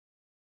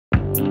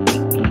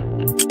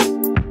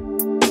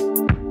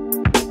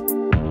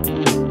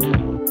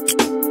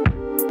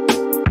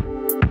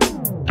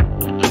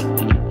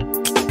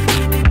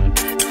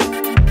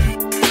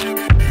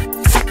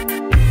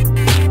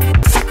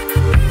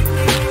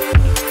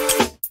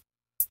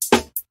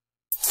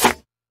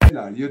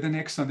Yeah, you're the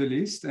next on the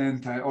list,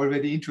 and I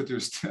already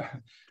introduced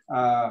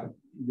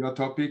your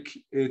topic.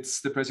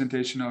 It's the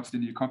presentation of the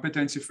new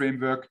competency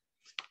framework.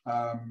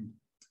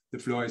 The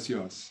floor is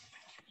yours.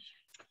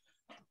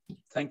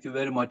 Thank you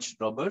very much,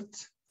 Robert.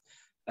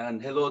 And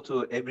hello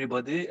to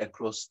everybody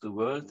across the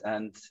world.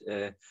 And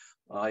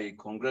I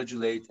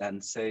congratulate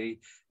and say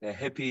a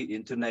happy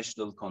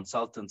International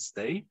Consultants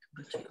Day.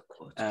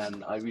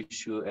 And I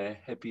wish you a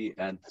happy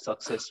and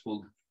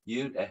successful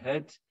year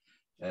ahead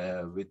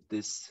with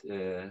this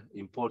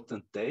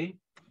important day.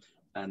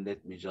 And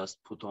let me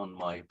just put on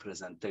my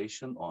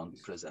presentation on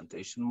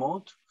presentation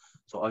mode.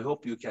 So I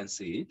hope you can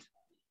see it.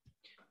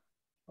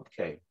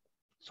 Okay,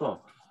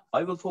 so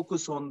I will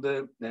focus on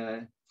the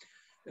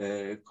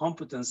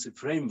competency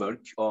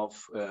framework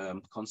of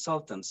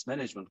consultants,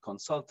 management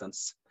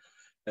consultants,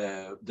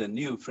 the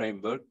new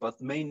framework, but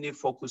mainly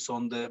focus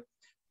on the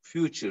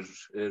future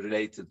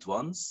related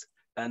ones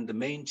and the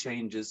main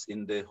changes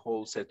in the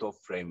whole set of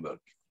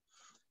framework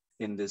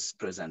in this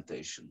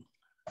presentation.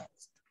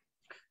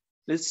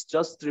 Let's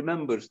just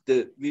remember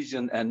the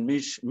vision and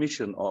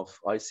mission of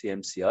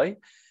ICMCI.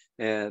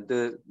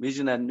 The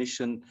vision and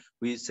mission,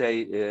 we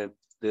say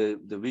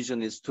the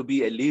vision is to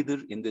be a leader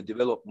in the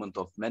development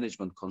of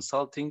management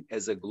consulting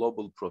as a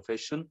global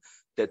profession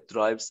that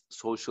drives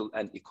social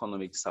and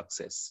economic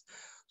success.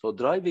 So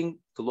driving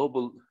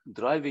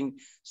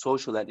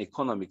social and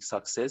economic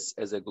success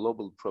as a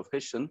global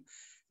profession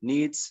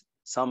needs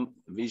some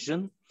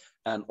vision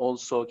and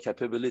also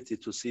capability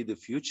to see the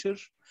future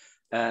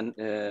and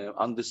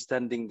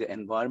understanding the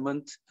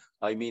environment.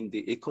 I mean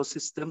the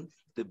ecosystem,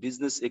 the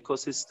business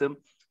ecosystem,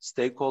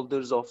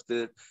 stakeholders of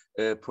the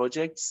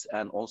projects,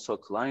 and also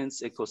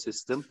clients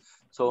ecosystem.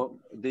 So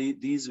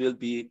these will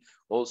be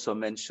also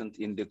mentioned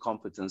in the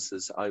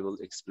competences I will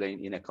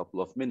explain in a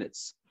couple of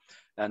minutes.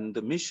 And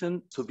the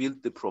mission to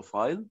build the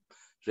profile,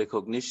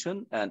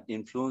 recognition, and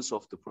influence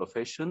of the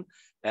profession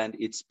and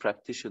its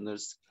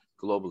practitioners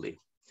globally.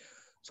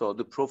 So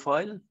the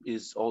profile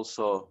is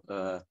also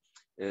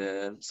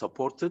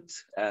supported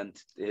and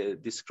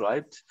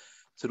described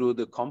through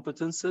the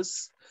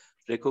competences.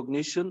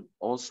 Recognition,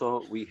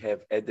 also we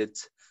have added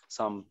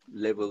some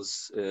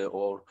levels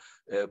or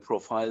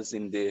profiles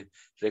in the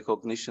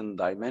recognition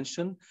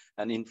dimension,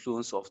 and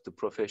influence of the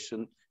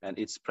profession and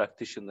its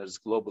practitioners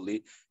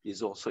globally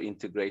is also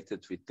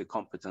integrated with the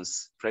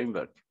competence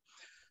framework.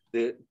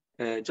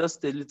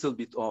 Just a little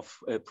bit of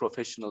a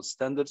professional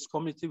standards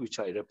committee, which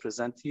I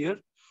represent here.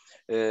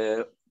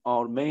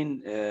 Our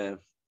main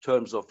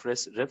terms of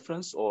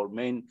reference or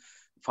main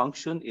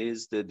function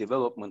is the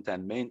development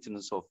and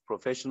maintenance of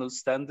professional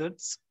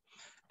standards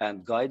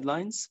and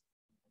guidelines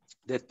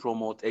that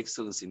promote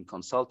excellence in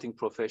consulting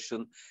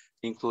profession,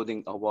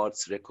 including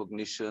awards,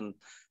 recognition,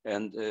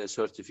 and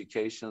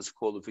certifications,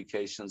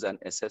 qualifications, and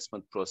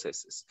assessment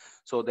processes.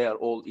 So they are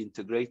all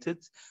integrated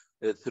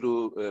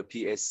through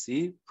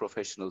PSC,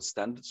 Professional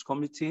Standards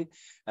Committee,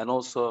 and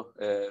also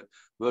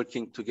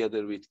working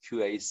together with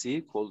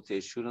QAC, Quality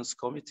Assurance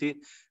Committee,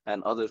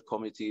 and other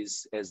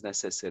committees as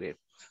necessary.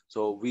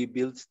 So we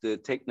built the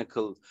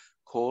technical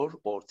core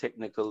or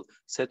technical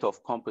set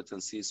of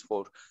competencies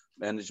for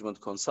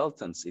management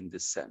consultants in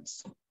this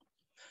sense,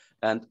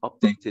 and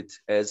updated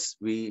as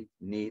we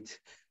need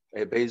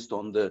based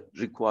on the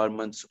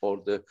requirements or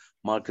the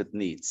market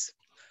needs.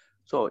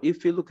 So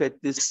if you look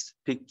at this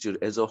picture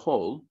as a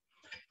whole,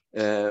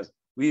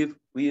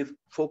 we've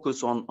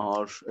focused on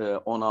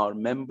our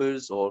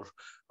members or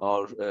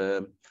our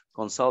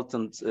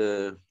consultant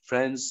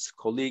friends,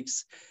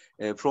 colleagues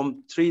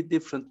from three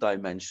different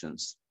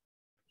dimensions.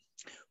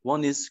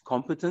 One is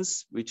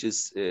competence, which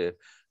is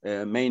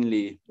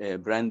mainly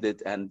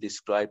branded and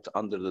described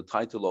under the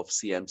title of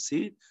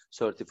CMC,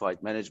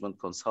 Certified Management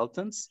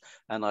Consultants,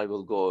 and I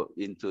will go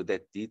into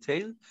that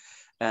detail.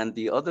 And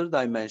the other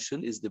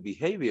dimension is the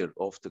behavior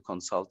of the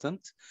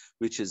consultant,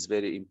 which is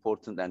very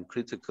important and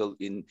critical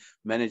in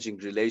managing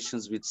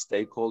relations with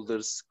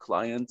stakeholders,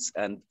 clients,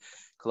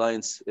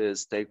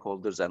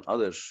 stakeholders, and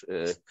other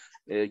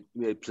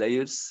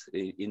players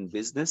in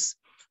business.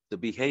 The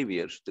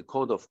behavior, the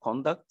code of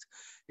conduct,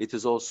 it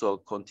is also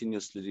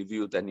continuously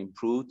reviewed and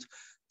improved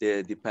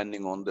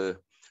depending on the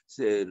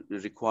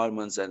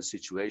requirements and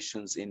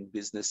situations in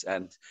business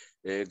and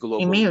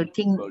global world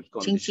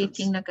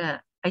conditions.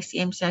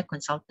 ICMCI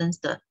consultants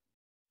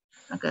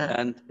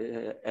and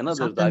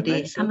another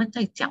dimension.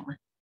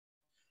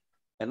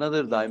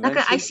 Another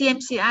dimension.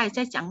 ICMCI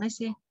在讲那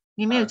些，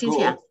你没有进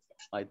去啊？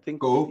 I think.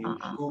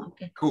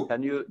 Okay.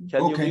 Can you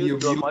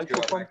mute your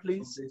microphone,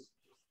 please?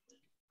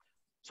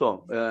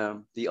 So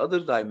the other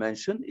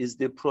dimension is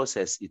the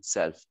process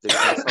itself, the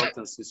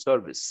consultancy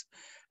service,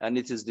 and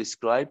it is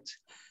described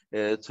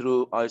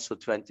through ISO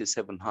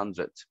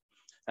 27700.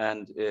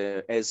 And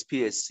as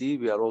PSC,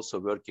 we are also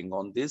working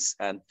on this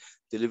and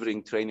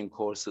delivering training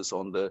courses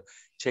on the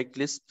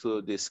checklist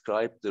to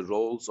describe the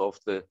roles of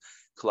the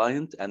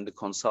client and the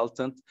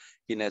consultant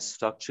in a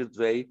structured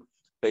way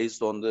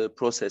based on the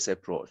process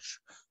approach.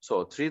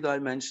 So three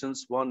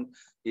dimensions. One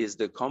is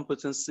the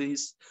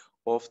competencies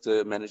of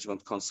the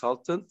management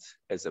consultant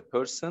as a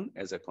person,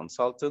 as a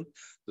consultant,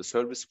 the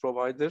service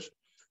provider.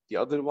 The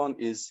other one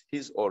is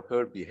his or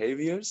her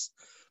behaviors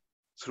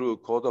through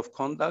code of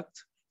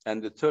conduct.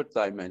 And the third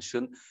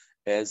dimension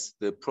as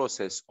the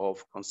process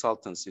of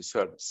consultancy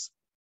service.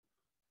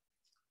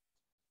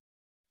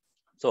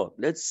 So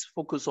let's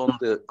focus on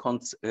the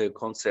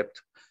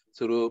concept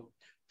through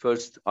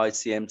first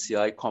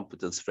ICMCI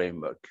competence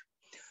framework.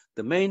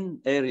 The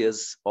main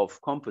areas of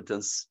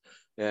competence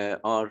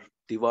are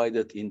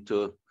divided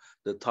into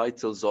the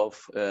titles of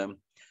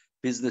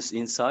business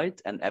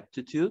insight and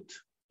aptitude,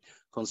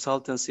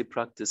 consultancy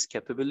practice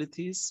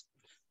capabilities,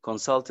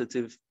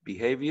 consultative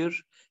behavior,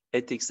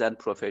 ethics and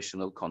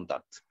professional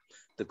conduct.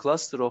 The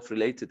cluster of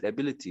related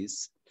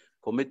abilities,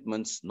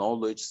 commitments,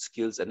 knowledge,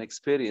 skills, and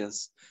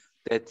experience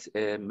that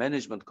a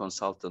management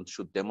consultant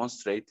should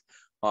demonstrate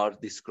are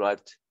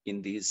described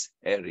in these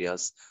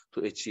areas to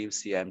achieve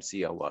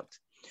CMC award.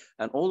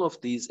 And all of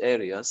these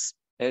areas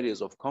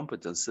of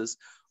competences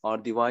are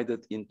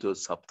divided into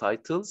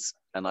subtitles,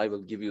 and I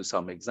will give you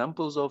some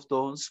examples of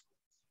those.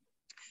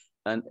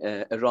 And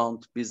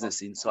around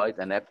business insight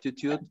and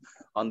aptitude,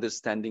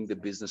 understanding the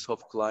business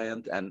of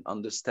client and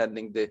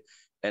understanding the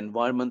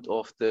environment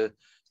of the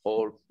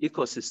or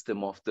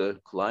ecosystem of the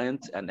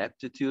client and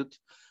aptitude,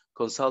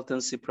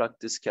 consultancy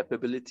practice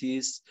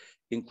capabilities,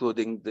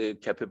 including the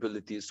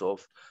capabilities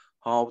of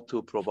how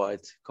to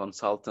provide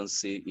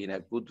consultancy in a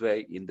good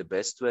way, in the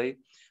best way,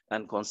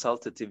 and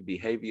consultative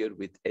behavior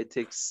with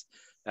ethics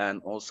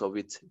and also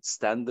with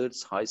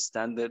standards, high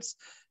standards,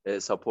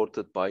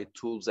 supported by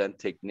tools and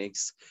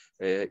techniques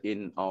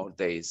in our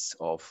days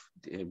of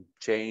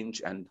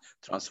change and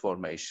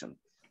transformation.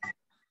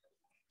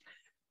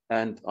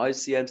 And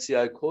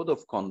ICMCI Code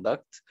of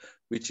Conduct,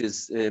 which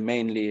is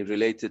mainly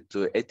related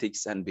to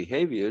ethics and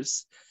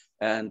behaviors,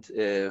 and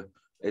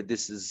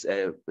this is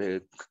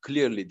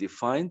clearly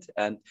defined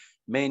and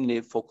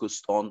mainly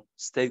focused on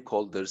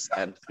stakeholders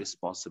and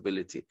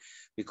responsibility,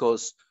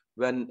 because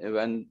when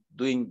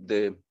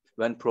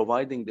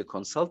providing the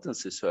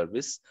consultancy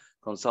service,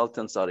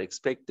 consultants are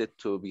expected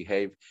to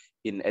behave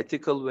in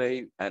ethical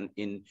way and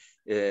in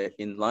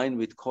line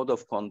with code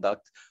of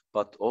conduct,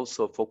 but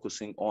also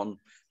focusing on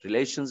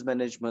relations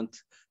management,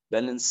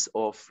 balance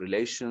of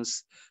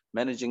relations,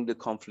 managing the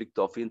conflict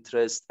of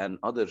interest and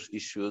other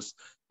issues.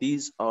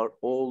 These are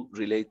all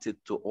related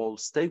to all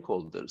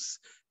stakeholders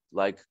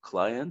like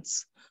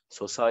clients,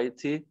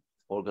 society,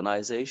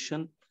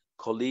 organization,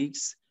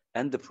 colleagues,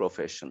 and the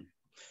profession.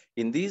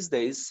 In these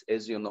days,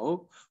 as you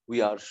know,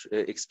 we are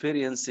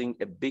experiencing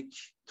a big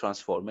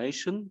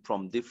transformation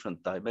from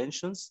different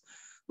dimensions,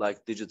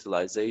 like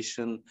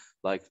digitalization,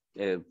 like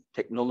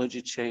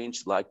technology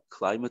change, like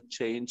climate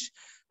change,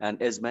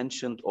 and as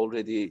mentioned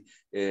already,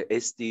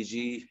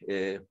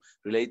 SDG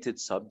related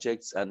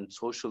subjects and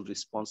social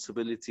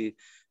responsibility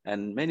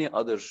and many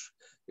other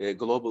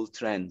global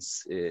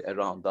trends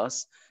around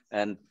us.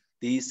 And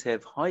these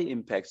have high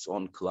impacts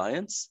on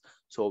clients.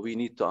 So we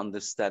need to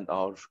understand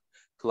our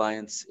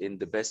clients in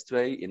the best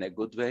way, in a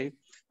good way.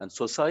 And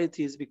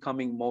society is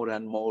becoming more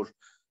and more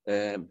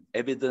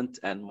evident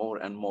and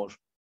more,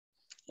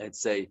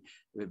 let's say,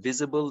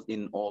 visible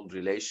in all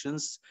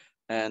relations.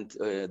 And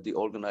the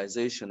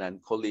organization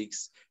and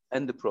colleagues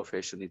and the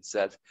profession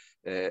itself,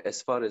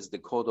 as far as the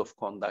code of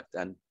conduct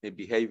and the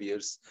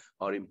behaviors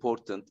are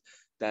important,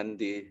 then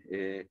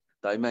the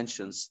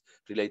dimensions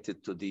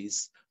related to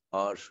these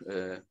are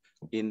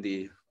in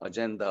the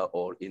agenda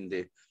or in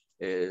the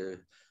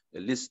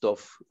list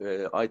of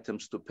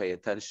items to pay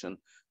attention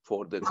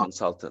for the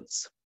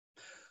consultants.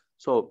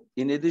 So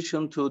in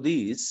addition to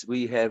these,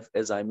 we have,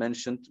 as I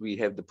mentioned, we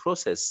have the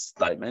process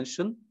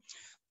dimension.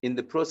 In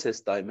the process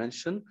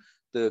dimension,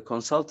 the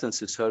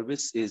consultancy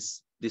service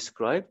is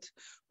described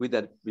with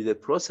a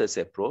process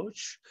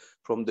approach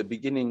from the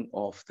beginning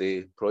of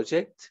the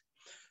project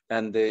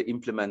and the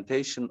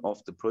implementation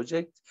of the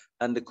project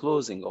and the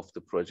closing of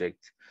the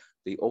project,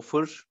 the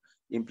offer,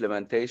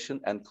 implementation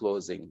and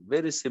closing.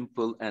 Very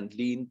simple and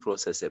lean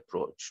process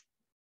approach.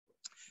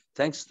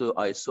 Thanks to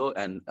ISO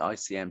and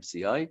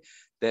ICMCI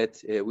that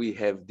we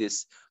have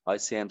this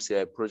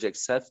ICMCI project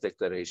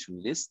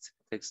self-declaration list,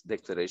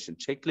 declaration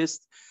checklist.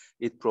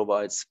 It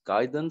provides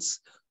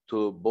guidance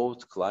to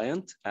both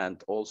client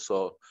and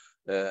also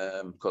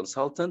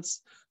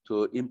consultants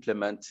to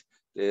implement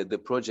the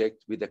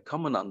project with a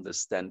common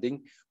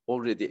understanding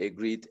already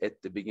agreed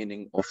at the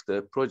beginning of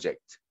the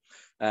project.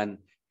 And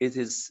it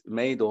is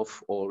made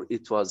of, or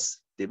it was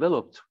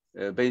developed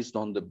based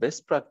on the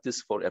best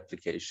practice for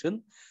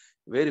application,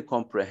 very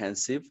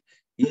comprehensive,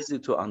 easy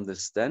to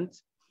understand,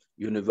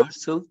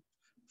 universal,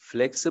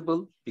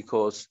 flexible,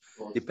 because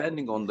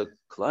depending on the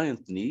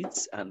client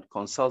needs and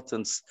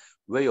consultants'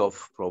 way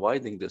of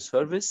providing the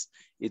service,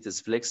 it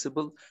is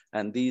flexible,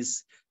 and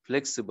these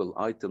flexible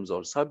items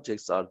or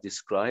subjects are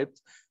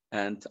described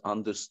and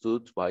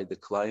understood by the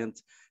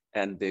client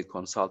and the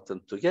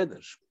consultant together.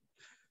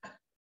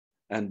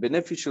 And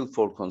beneficial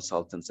for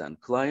consultants and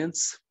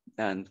clients,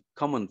 and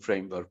common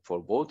framework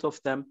for both of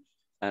them,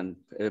 and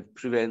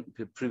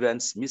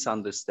prevents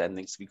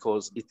misunderstandings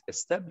because it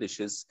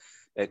establishes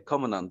a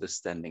common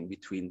understanding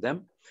between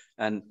them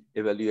and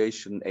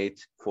evaluation aid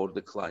for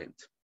the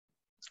client.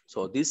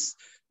 So this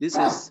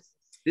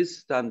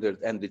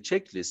standard and the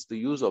checklist, the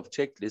use of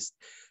checklist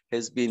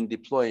has been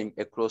deploying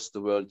across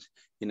the world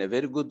in a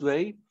very good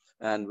way.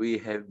 And we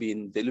have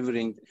been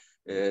delivering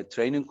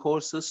training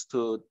courses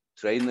to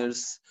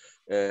trainers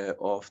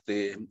of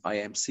the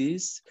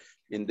IMCs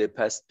in the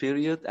past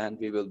period, and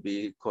we will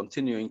be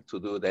continuing to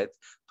do that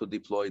to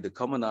deploy the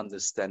common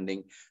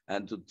understanding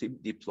and to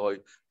deploy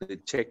the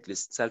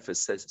checklist,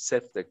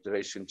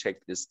 self-declaration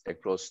checklist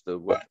across the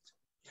world.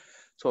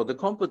 So the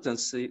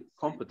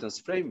competence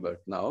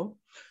framework now,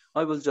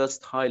 I will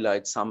just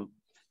highlight some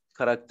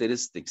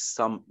characteristics,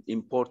 some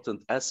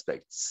important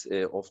aspects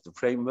of the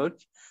framework.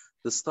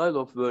 The style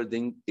of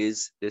wording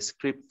is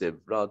descriptive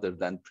rather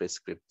than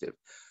prescriptive.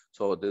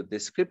 So the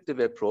descriptive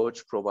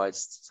approach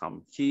provides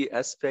some key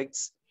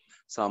aspects,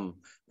 some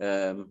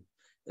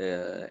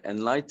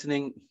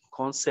enlightening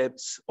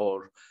concepts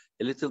or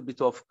a little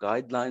bit of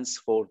guidelines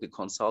for the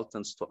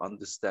consultants to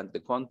understand the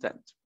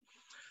content,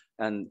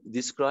 and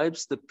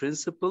describes the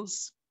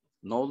principles,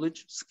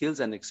 knowledge, skills,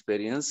 and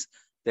experience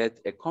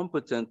that a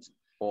competent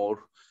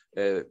or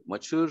a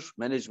mature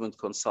management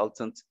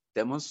consultant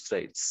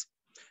demonstrates.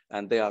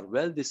 And they are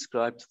well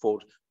described for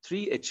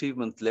 3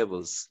 achievement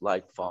levels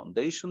like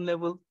foundation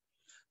level,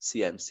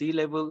 CMC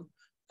level,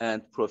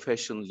 and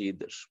profession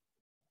leader.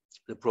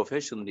 The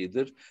profession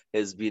leader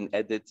has been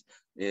added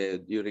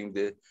during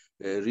the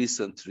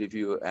recent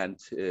review and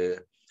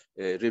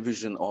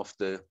revision of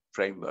the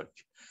framework.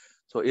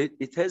 So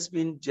it has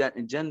been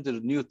gender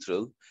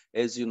neutral.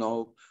 As you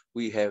know,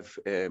 we have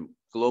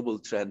global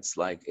trends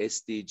like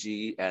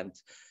SDG and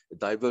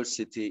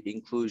diversity,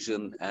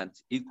 inclusion, and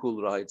equal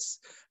rights,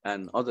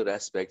 and other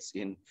aspects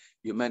in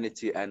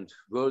humanity and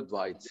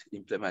worldwide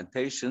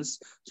implementations.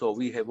 So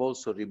we have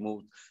also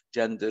removed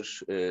gender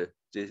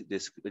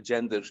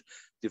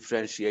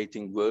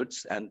differentiating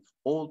words, and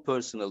all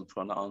personal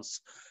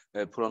pronouns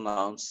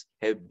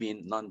have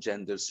been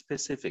non-gender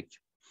specific.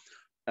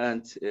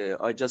 And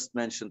I just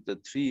mentioned the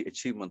 3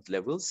 achievement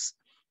levels,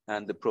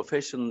 and the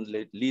professional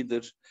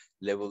leader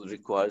level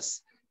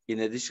requires, in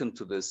addition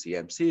to the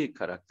CMC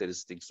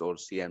characteristics or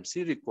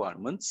CMC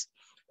requirements,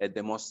 a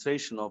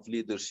demonstration of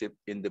leadership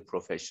in the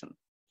profession.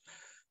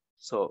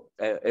 So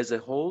as a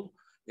whole,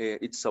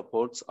 it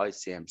supports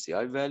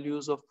ICMCI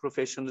values of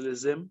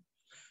professionalism,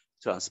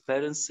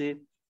 transparency,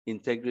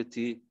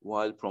 integrity,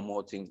 while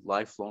promoting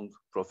lifelong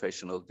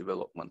professional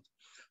development.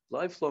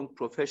 Lifelong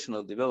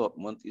professional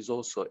development is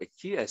also a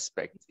key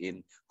aspect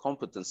in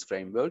competence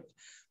framework.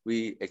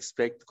 We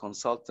expect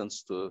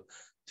consultants to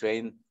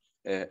train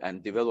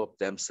and develop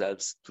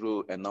themselves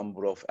through a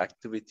number of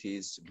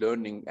activities,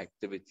 learning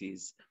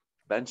activities,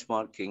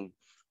 benchmarking,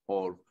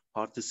 or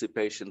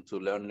participation to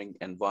learning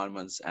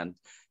environments and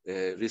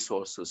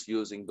resources,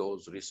 using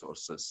those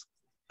resources.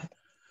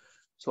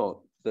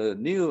 So the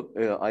new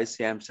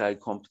ICMCI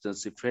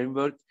competency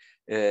framework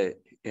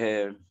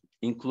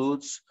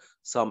includes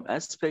some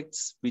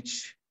aspects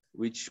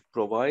which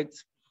provide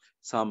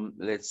some,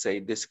 let's say,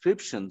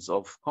 descriptions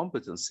of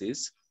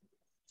competencies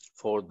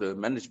for the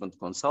management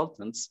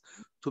consultants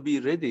to be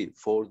ready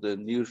for the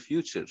near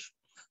future.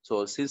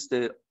 So since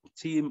the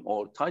theme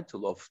or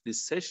title of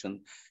this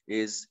session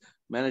is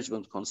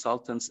management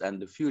consultants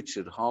and the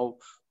future,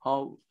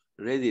 how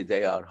ready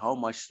they are, how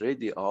much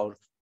ready are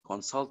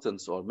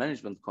consultants or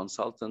management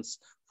consultants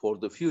for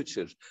the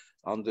future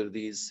under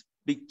these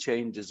big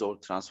changes or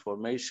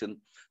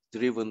transformation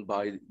driven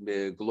by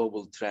the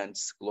global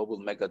trends, global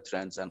mega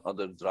trends, and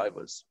other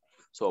drivers.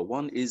 So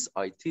one is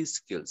IT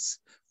skills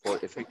for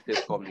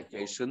effective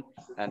communication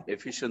and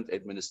efficient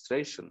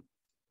administration.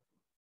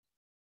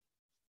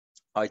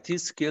 IT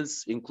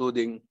skills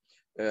including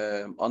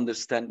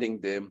understanding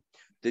the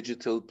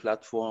digital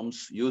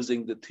platforms,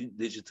 using the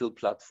digital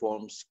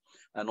platforms,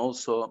 and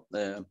also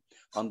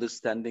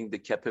understanding the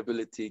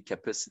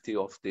capacity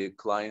of the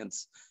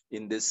clients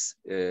in this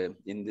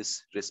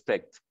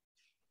respect.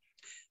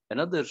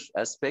 Another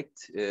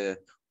aspect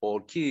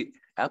or key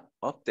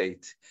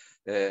update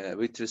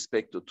with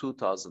respect to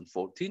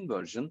 2014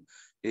 version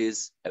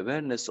is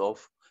awareness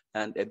of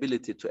and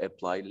ability to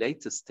apply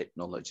latest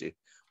technology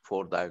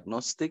for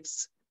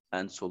diagnostics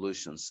and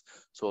solutions.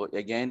 So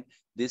again,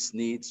 this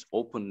needs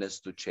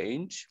openness to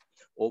change,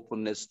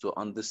 openness to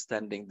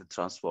understanding the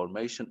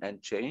transformation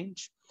and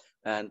change,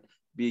 and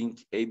being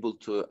able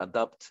to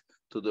adapt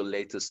to the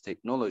latest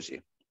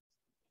technology.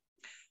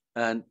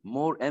 And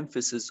more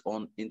emphasis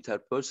on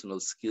interpersonal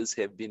skills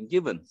has been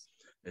given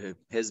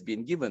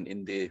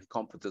in the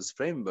competence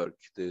framework.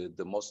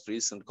 The most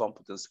recent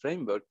competence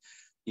framework,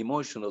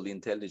 emotional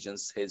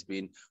intelligence has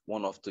been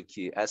one of the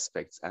key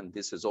aspects, and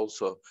this is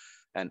also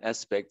an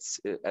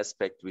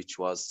aspect which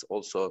was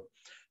also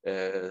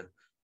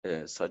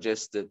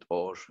suggested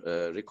or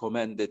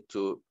recommended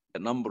to a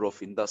number of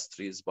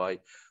industries by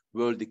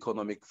World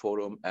Economic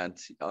Forum and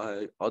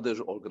other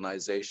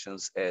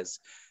organizations as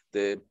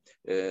the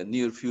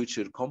near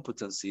future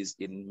competencies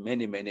in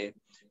many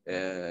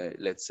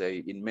let's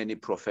say, in many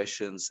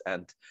professions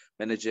and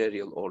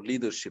managerial or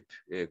leadership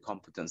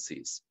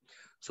competencies.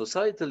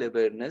 Societal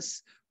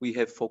awareness, we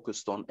have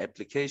focused on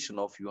application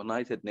of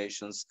United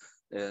Nations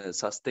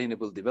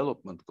Sustainable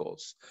Development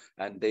Goals,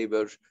 and they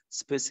were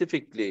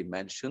specifically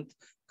mentioned,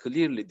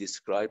 clearly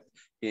described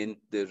in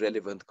the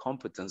relevant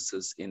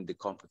competences in the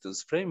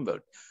competence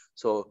framework.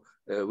 So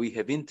we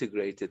have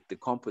integrated the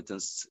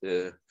competence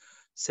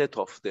set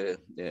of the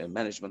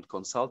management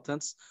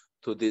consultants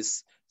to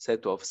this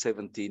set of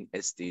 17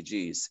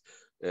 SDGs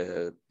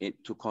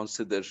to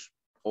consider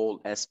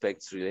all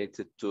aspects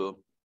related to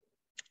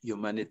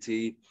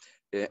humanity,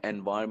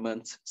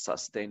 environment,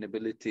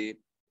 sustainability,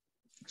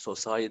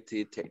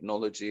 society,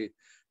 technology,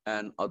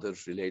 and other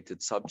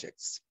related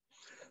subjects.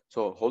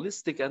 So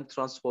holistic and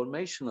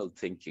transformational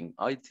thinking,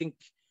 I think,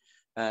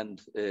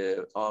 and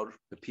our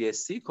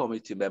PSC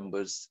committee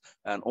members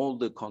and all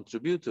the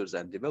contributors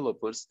and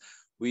developers,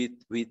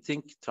 we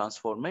think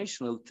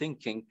transformational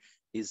thinking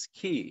is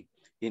key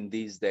in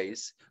these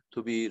days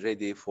to be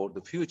ready for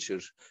the future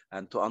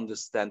and to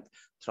understand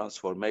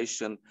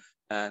transformation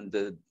and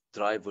the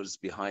drivers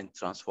behind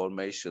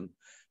transformation.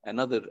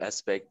 Another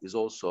aspect is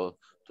also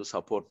to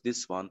support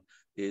this one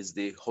is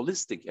the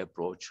holistic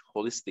approach,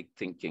 holistic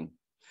thinking.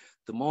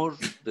 The more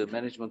the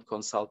management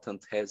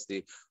consultant has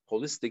the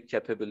holistic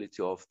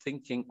capability of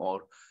thinking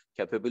or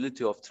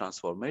capability of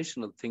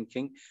transformational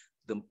thinking,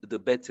 the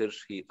better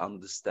he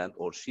understand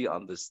or she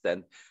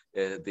understand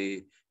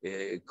the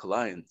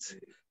client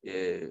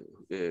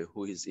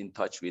who is in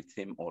touch with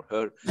him or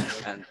her,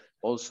 and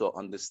also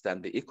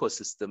understand the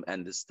ecosystem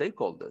and the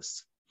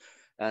stakeholders.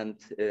 And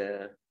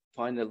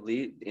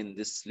finally, in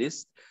this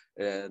list,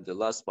 the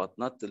last but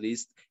not the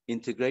least,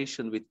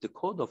 integration with the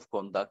code of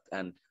conduct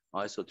and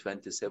ISO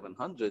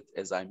 27700,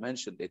 as I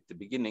mentioned at the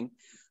beginning,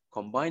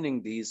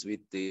 combining these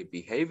with the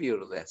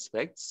behavioral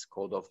aspects,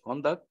 code of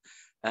conduct,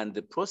 and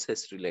the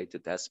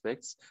process-related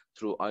aspects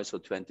through ISO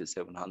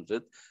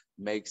 27700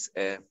 makes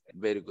a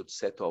very good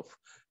set of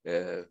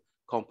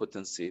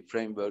competency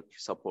framework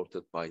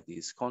supported by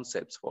these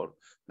concepts for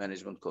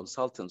management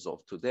consultants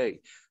of today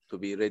to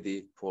be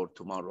ready for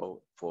tomorrow,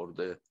 for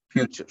the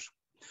future.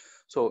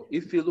 So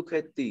if you look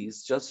at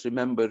these, just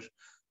remember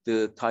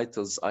the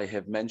titles I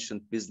have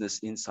mentioned: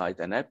 business insight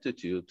and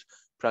aptitude,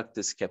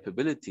 practice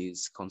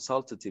capabilities,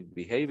 consultative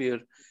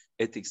behavior,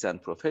 ethics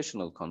and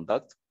professional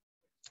conduct.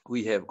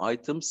 We have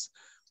items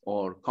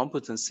or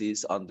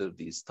competencies under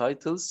these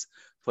titles.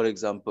 For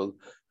example,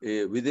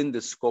 within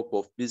the scope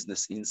of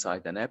business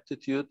insight and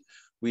aptitude,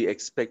 we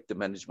expect the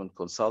management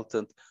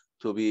consultant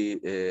to be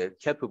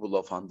capable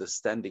of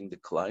understanding the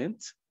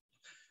client,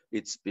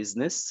 its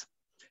business,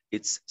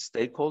 its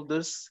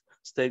stakeholders.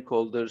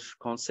 Stakeholder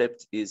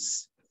concept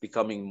is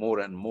becoming more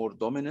and more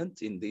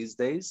dominant in these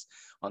days,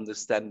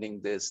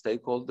 understanding the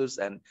stakeholders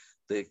and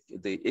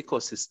the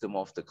ecosystem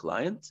of the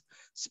client.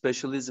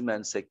 Specialism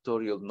and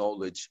sectorial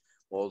knowledge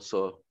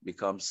also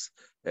becomes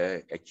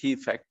a key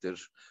factor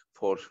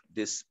for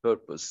this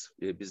purpose,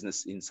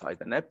 business insight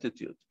and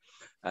aptitude.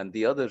 And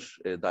the other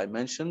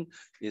dimension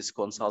is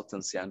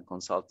consultancy and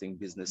consulting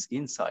business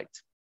insight.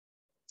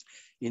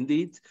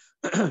 Indeed,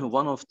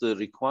 one of the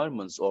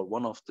requirements or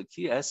one of the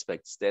key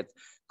aspects that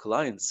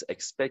clients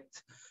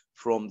expect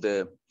from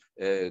the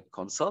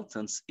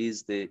consultants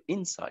is the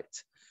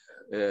insight.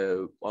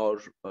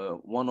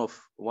 One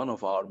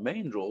of our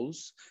main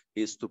roles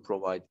is to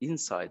provide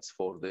insights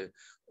for the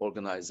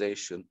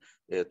organization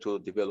to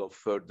develop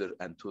further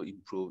and to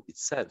improve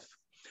itself.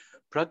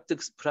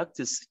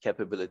 Practice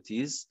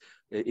capabilities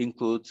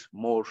include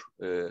more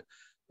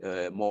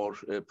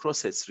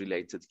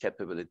process-related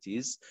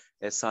capabilities,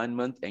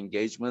 assignment,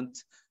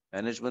 engagement,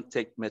 management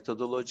tech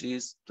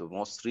methodologies, the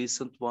most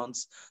recent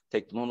ones,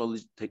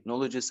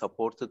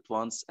 technology-supported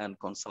ones, and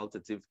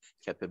consultative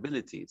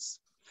capabilities.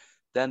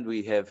 Then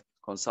we have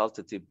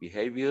consultative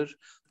behavior,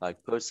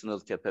 like personal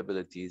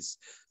capabilities,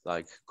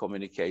 like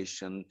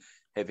communication,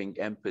 having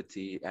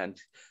empathy, and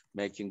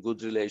making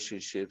good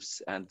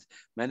relationships, and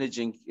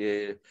managing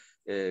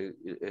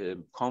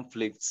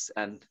conflicts,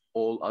 and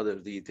all other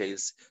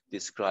details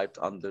described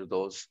under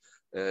those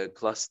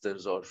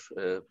clusters or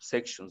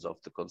sections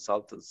of the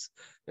consultant's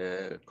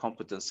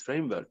competence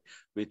framework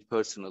with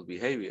personal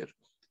behavior.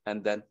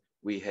 And then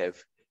we have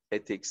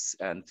ethics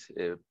and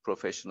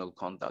professional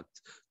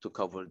conduct to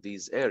cover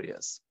these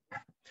areas.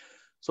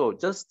 So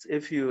just a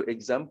few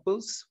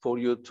examples for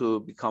you to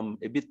become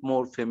a bit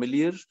more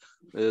familiar,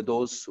 for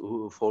those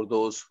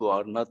who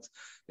are not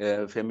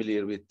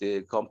familiar with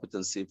the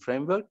competency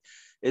framework.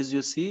 As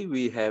you see,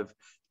 we have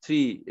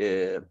three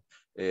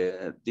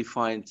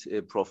defined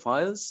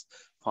profiles: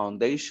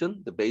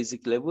 foundation, the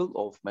basic level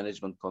of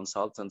management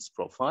consultants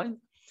profile,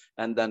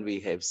 and then we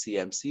have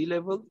CMC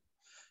level,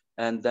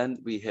 and then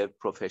we have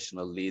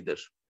professional leader.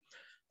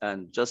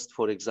 And just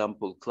for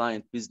example,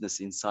 client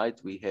business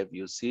insight, we have,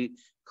 you see,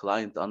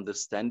 client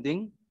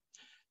understanding,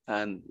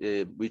 and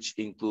which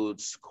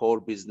includes core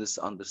business,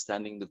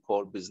 understanding the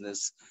core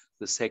business,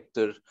 the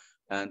sector,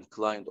 and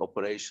client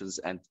operations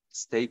and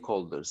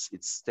stakeholders,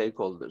 its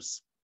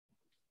stakeholders.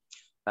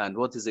 And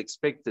what is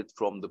expected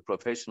from the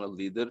professional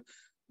leader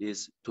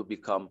is to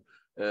become,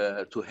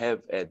 to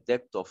have a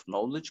depth of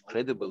knowledge,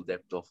 credible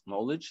depth of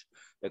knowledge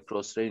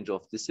across range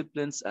of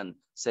disciplines and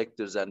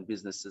sectors and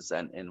businesses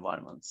and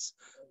environments,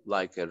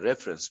 like a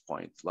reference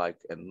point, like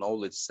a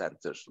knowledge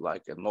center,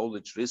 like a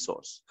knowledge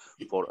resource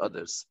for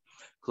others.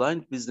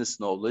 Client business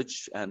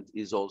knowledge and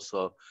is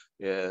also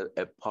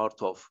a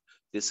part of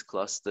this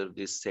cluster,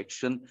 this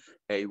section,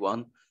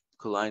 A1,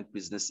 client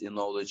business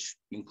knowledge,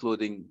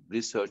 including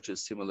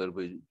researches similar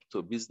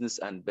to business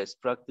and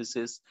best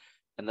practices,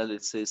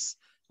 analysis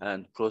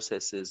and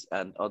processes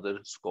and other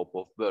scope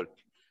of work.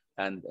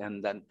 And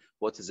then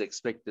what is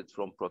expected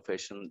from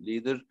professional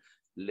leader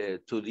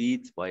to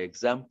lead by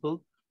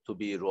example, to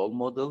be a role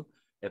model,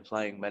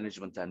 applying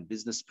management and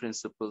business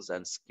principles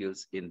and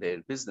skills in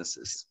their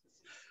businesses.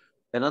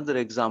 Another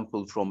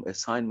example from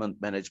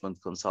assignment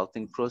management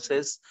consulting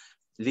process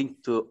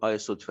linked to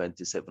ISO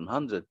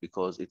 27700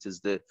 because it is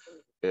the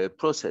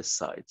process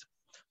side.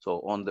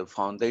 So on the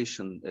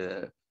foundation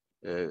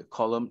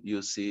column,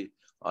 you see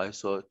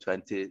ISO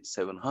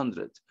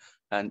 27700.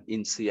 And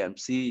in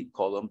CMC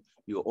column,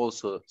 you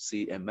also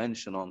see a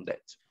mention on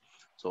that.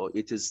 So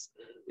it is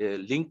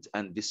linked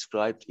and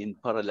described in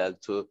parallel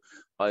to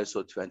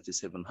ISO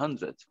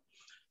 27700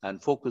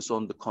 and focus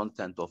on the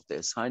content of the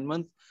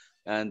assignment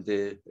and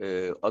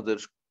the other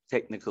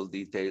technical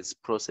details,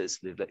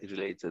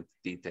 process-related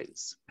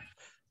details.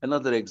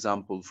 Another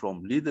example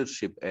from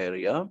leadership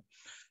area,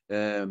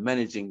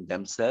 managing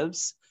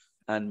themselves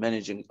and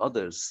managing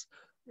others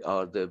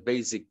are the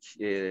basic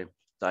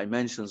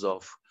dimensions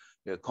of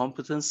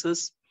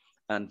competences,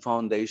 and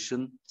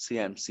foundation,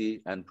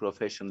 CMC, and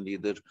professional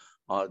leader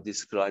are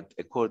described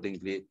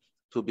accordingly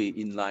to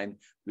be in line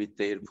with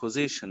their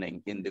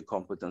positioning in the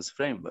competence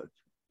framework.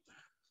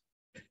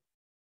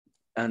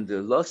 And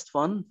the last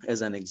one,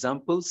 as an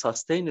example,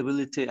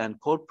 sustainability and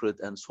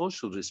corporate and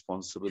social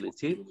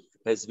responsibility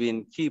has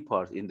been key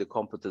part in the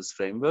competence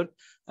framework.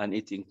 And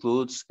it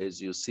includes,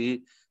 as you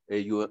see,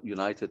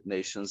 United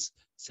Nations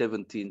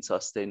 17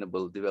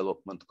 Sustainable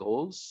Development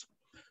Goals,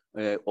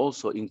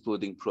 also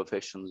including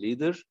professional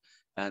leader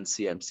and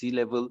CMC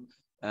level.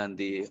 And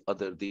the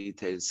other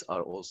details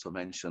are also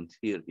mentioned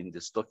here in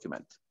this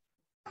document.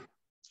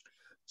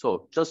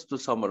 So just to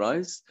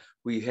summarize,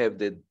 we have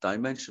the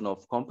dimension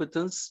of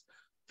competence,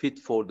 fit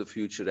for the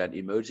future and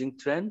emerging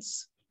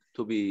trends,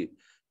 to be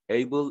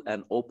able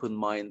and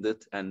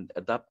open-minded and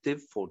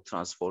adaptive for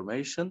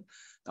transformation,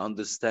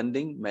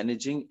 understanding,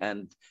 managing,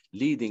 and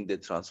leading the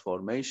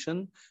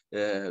transformation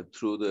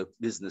through the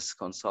business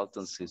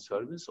consultancy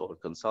service or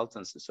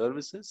consultancy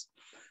services,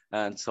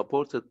 and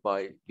supported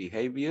by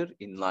behavior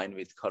in line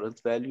with current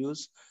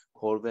values,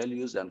 core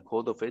values, and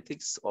code of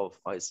ethics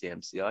of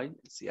ICMCI,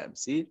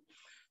 CMC,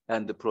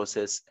 and the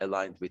process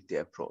aligned with the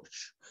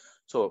approach.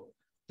 So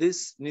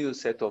this new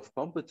set of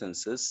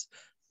competences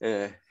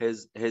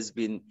has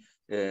been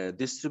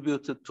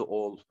distributed to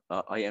all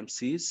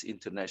IMCs,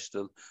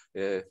 international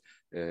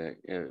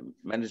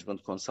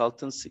management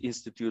consultants,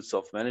 institutes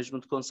of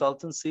management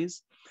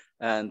consultancies,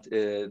 and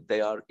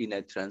they are in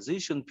a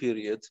transition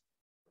period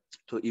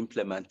to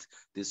implement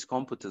this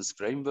competence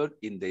framework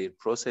in their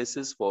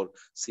processes for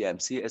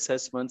CMC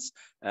assessments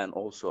and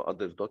also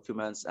other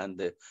documents and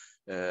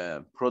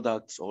the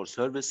products or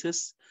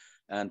services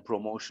and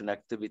promotion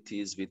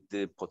activities with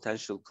the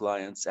potential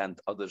clients and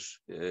other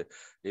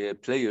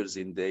players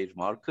in their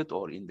market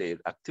or in their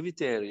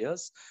activity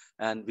areas.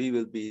 And we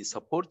will be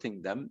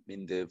supporting them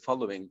in the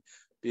following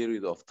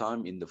period of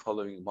time, in the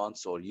following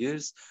months or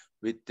years,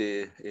 with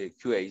the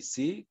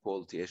QAC,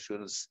 Quality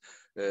Assurance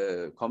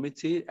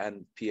Committee,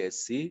 and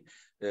PSC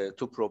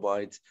to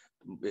provide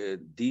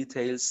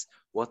details,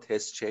 what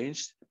has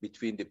changed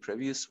between the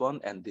previous one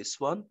and this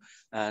one,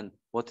 and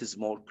what is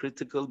more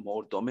critical,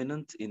 more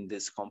dominant in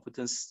this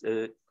competence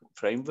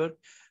framework,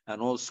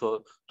 and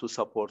also to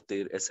support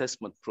their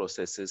assessment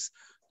processes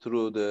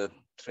through the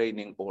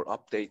training or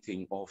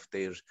updating of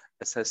their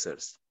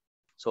assessors.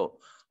 So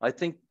I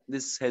think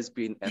this has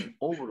been an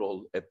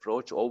overall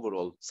approach,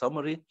 overall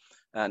summary.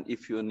 And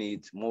if you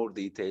need more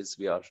details,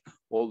 we are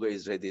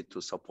always ready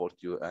to support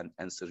you and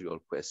answer your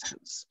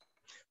questions.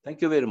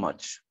 Thank you very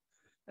much,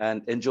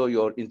 and enjoy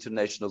your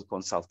International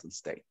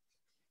Consultants Day.